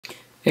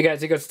Hey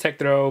guys, it goes Tech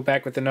Throw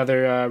back with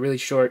another really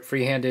short,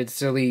 free-handed,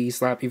 silly,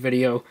 sloppy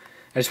video.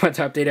 I just want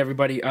to update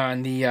everybody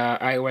on the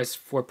iOS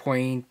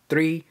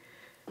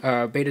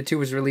 4.3. Beta 2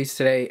 was released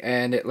today,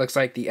 and it looks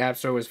like the App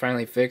Store was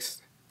finally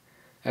fixed.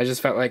 I just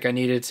felt like I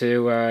needed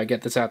to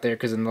get this out there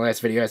because in the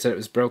last video I said it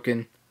was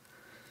broken.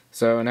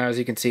 So now, as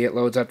you can see, it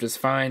loads up just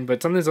fine.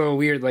 But something's a little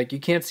weird. Like you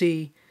can't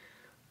see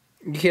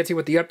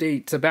what the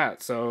update's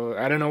about. So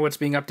I don't know what's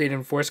being updated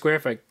in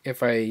Foursquare.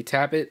 If I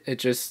tap it, it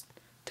just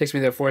takes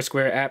me to the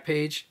Foursquare app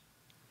page.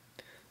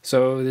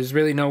 So there's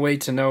really no way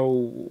to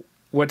know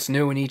what's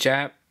new in each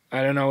app.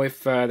 I don't know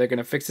if they're going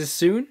to fix this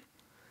soon.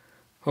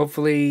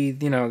 Hopefully,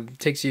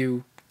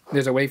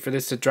 there's a way for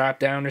this to drop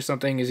down or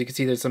something. As you can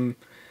see, there's some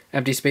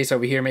empty space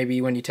over here. Maybe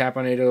when you tap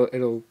on it,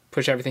 it'll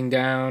push everything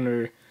down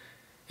or,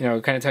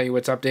 kind of tell you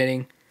what's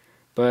updating.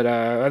 But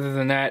other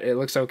than that, it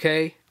looks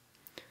okay.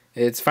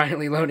 It's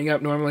finally loading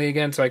up normally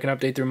again, so I can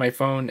update through my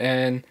phone,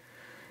 and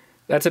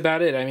that's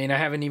about it. I mean, I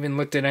haven't even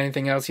looked at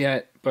anything else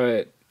yet,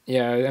 but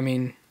yeah, I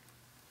mean,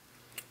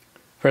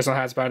 personal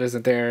hotspot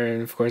isn't there,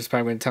 and of course it's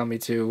probably going to tell me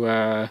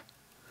to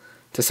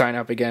sign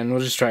up again. We'll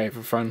just try it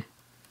for fun.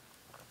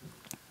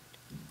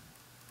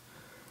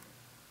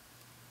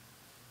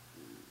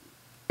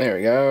 There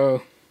we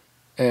go.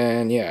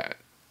 And yeah,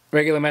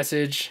 regular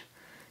message,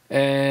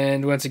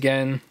 and once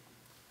again,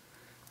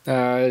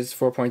 it's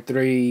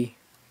 4.3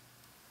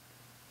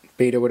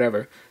 beta,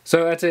 whatever.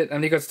 So that's it.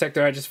 I'm Nico's Tech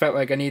Throw. I just felt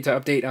like I need to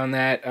update on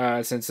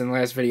that since in the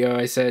last video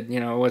I said,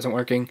 it wasn't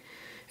working.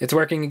 It's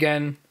working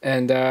again,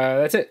 and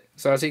that's it.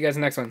 So I'll see you guys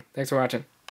in the next one. Thanks for watching.